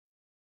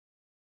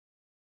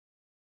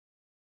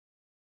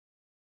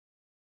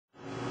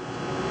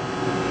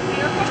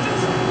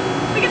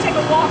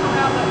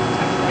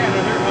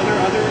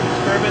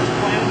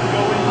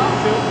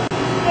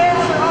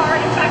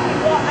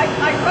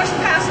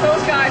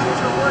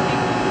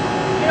working.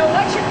 You know,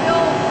 once you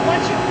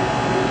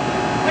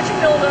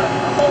build a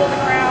hole in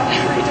the ground,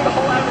 or you dig a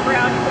hole out of the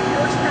ground, you put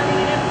your experiment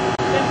in it,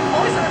 then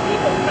all these other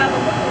people come out of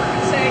the woodwork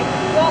and say,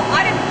 well,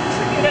 I didn't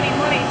contribute any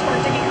money toward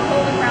digging your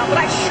hole in the ground, but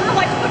I'd sure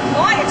like to put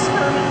my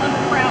experiment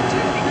underground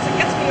too, because it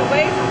gets me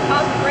away from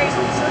cosmic rays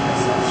on the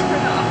surface. So sure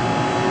enough,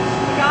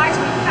 the guys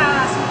we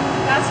passed,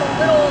 that's a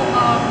little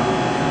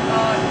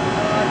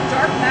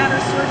dark matter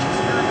search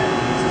experiment.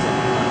 This is a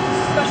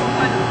special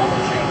kind of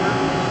bubble chamber,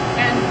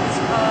 and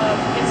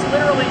it's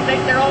literally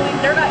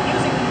they're not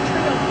using the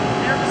neutrino beam.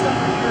 They're just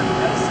under here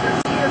because they're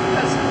just here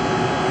because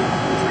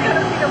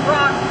 300 feet of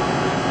rock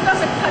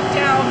doesn't cut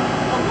down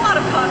a lot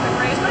of cosmic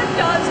rays, but it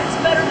does. It's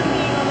better than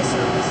being on the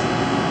surface.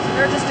 So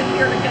they're just in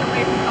here to get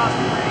away from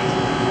cosmic rays.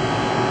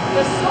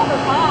 The silver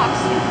box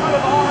in front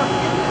of our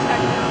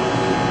detector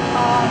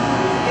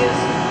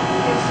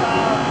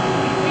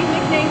we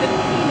nicknamed it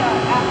Pina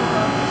after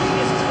her. She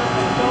is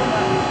experiment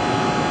donut.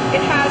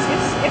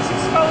 It's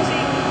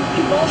exposing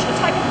emulsion, a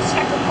type of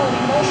detector called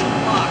emulsion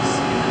blocks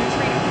in the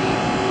neutrino beam.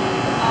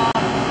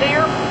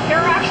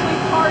 They're actually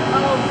part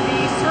of the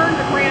CERN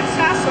to Gran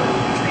Sasso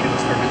neutrino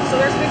experiment. So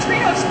there's a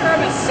neutrino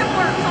experiment,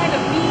 similar kind of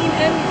beam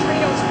and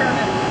neutrino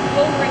experiment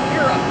over in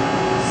Europe.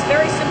 It's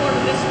very similar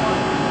to this one.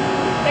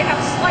 They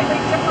have a slightly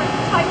different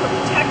type of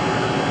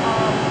detector.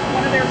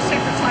 One of their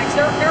detector types.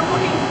 They're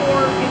looking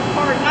for, in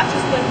part, not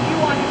just the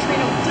muon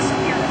neutrino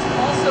disappearance, but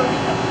also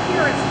the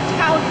appearance of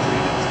tau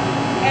neutrinos.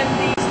 And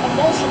these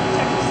emulsion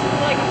detectors,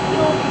 like a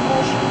film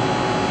emulsion,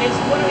 is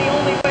one of the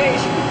only ways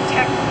you can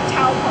detect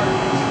tau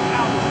particles,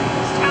 tau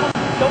neutrinos. Tau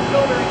don't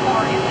go very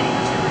far in any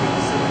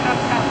material, so you have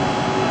to have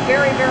a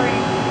very, very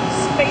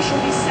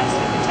spatially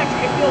sensitive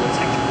detector. If you'll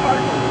detect your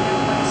particle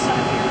down by a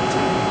centimeter or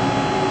two,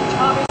 which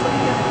obviously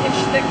is an inch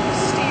thick of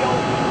steel,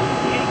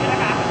 it ain't gonna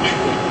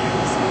happen.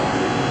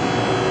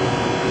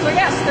 So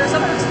yes, there's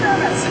other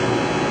experiments.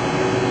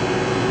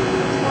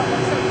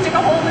 So dig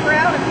a hole in the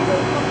ground and people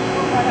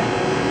will right at it.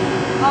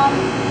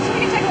 So we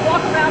can take a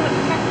walk around the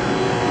detector.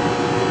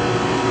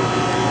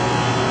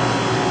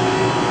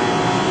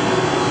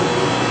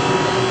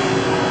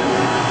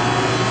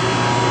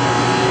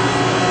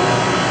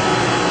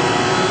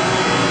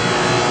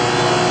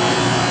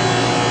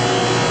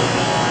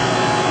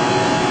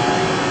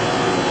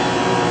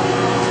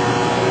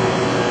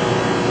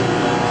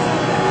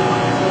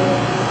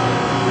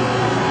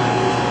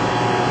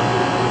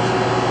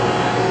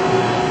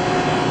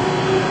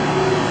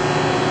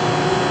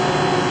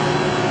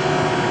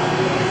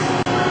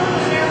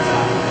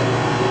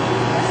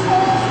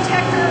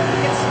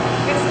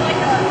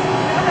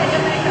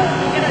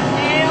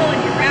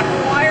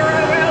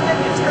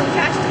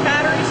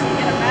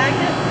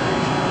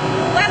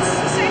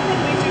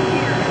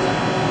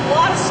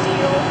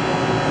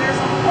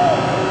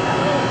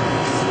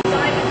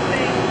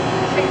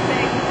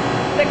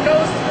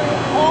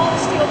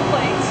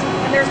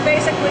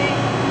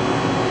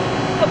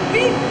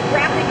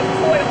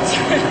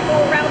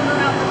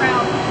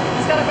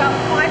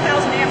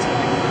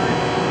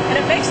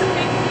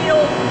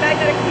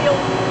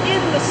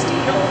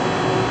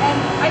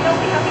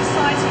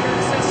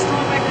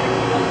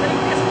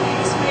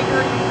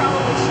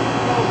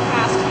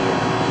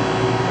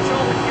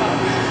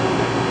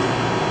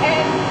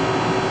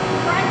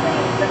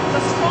 The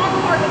strong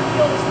part of the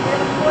field is where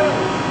the coil